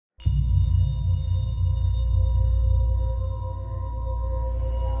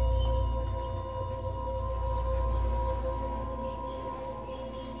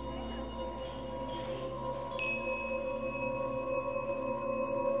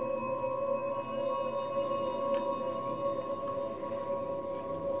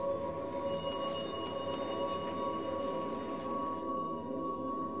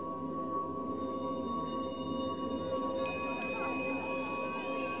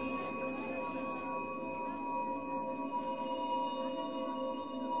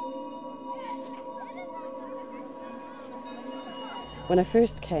When I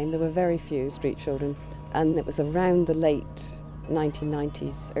first came, there were very few street children, and it was around the late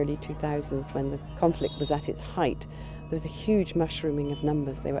 1990s, early 2000s, when the conflict was at its height. There was a huge mushrooming of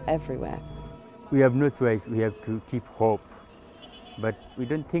numbers. They were everywhere. We have no choice. We have to keep hope. But we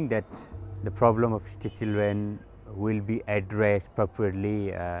don't think that the problem of street children will be addressed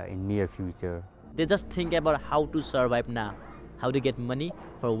properly in near future. They just think about how to survive now, how to get money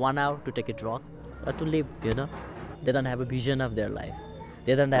for 1 hour to take a drug or to live, you know. They don't have a vision of their life.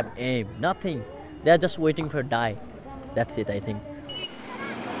 They don't have aim, nothing. They are just waiting for die. That's it, I think.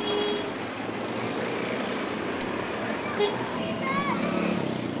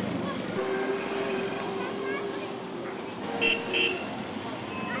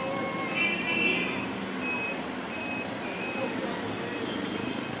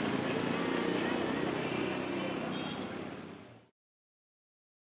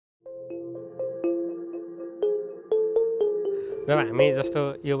 जब हामी जस्तो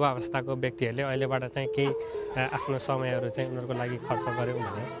युवा अवस्थाको व्यक्तिहरूले अहिलेबाट चाहिँ केही आफ्नो समयहरू चाहिँ उनीहरूको लागि खर्च गर्यौँ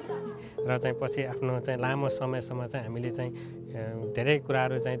भने र चाहिँ पछि आफ्नो चाहिँ लामो समयसम्म चाहिँ हामीले चाहिँ धेरै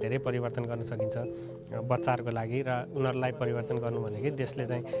कुराहरू चाहिँ धेरै परिवर्तन गर्न सकिन्छ बच्चाहरूको लागि र उनीहरूलाई परिवर्तन गर्नु भनेको देशले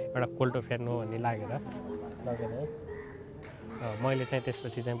चाहिँ एउटा कोल्टो फेर्नु भन्ने लागेर लगेर मैले चाहिँ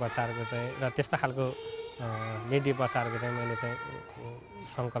त्यसपछि चाहिँ बच्चाहरूको चाहिँ र त्यस्तो खालको निडी बच्चाहरूको चाहिँ मैले चाहिँ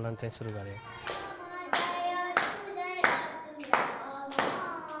सङ्कलन चाहिँ सुरु गरेँ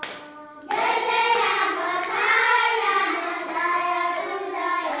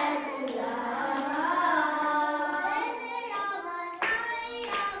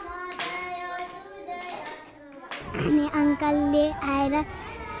अनि अङ्कलले आएर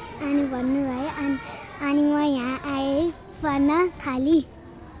अनि भन्नुभयो अनि म यहाँ आएँ पढ्न थाली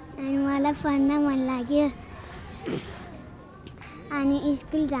अनि मलाई पढ्न मन लाग्यो अनि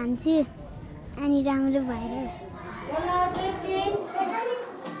स्कुल जान्छु अनि राम्रो भएर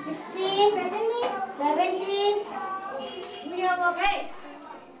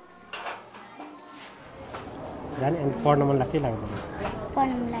जाने अनि पढ्न मन लाग्छ लाग्दैन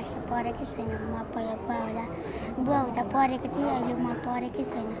पढ्नु मन लाग्छ पढेकै छैन म पहिला बुवा हुँदा पढेको थिएँ अहिले म पढेकै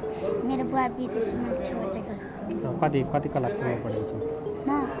छैन मेरो बुवा विदेशी मैले छोडिदिएको कति क्लाससम्म पढेको छ म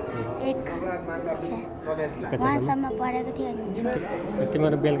एक कक्षा वहाँसम्म पढेको थिएँ अनि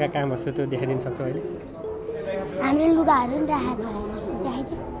तिम्रो बेलुका कामहरू त्यो देखाइदिन सक्छौ अहिले हाम्रो लुगाहरू पनि राखेको छ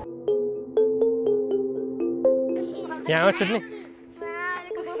देखाइदिउँ यहाँ आउँछ नि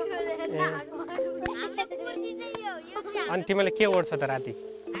अनि तिमीले के ओड्छ त राति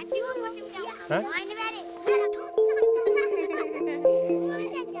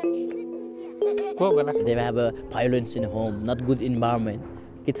They have a violence in home, not good environment.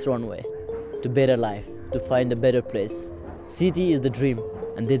 Kids run away to better life, to find a better place. City is the dream,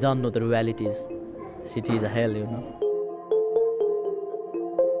 and they don't know the realities. City is a hell, you know.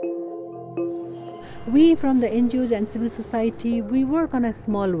 We from the NGOs and civil society, we work on a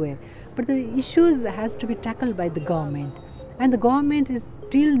small way, but the issues has to be tackled by the government. And the government is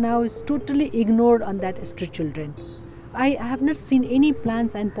till now is totally ignored on that street children. I have not seen any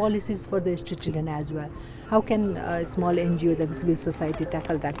plans and policies for the street children as well. How can small NGOs and civil society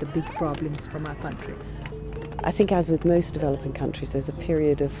tackle that, the big problems from our country? I think as with most developing countries, there's a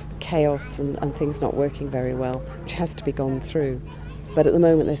period of chaos and things not working very well, which has to be gone through. But at the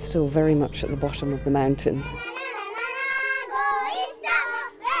moment, they're still very much at the bottom of the mountain.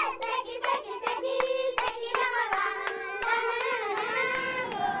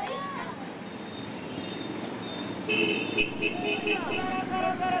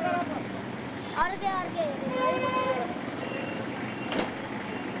 अर्के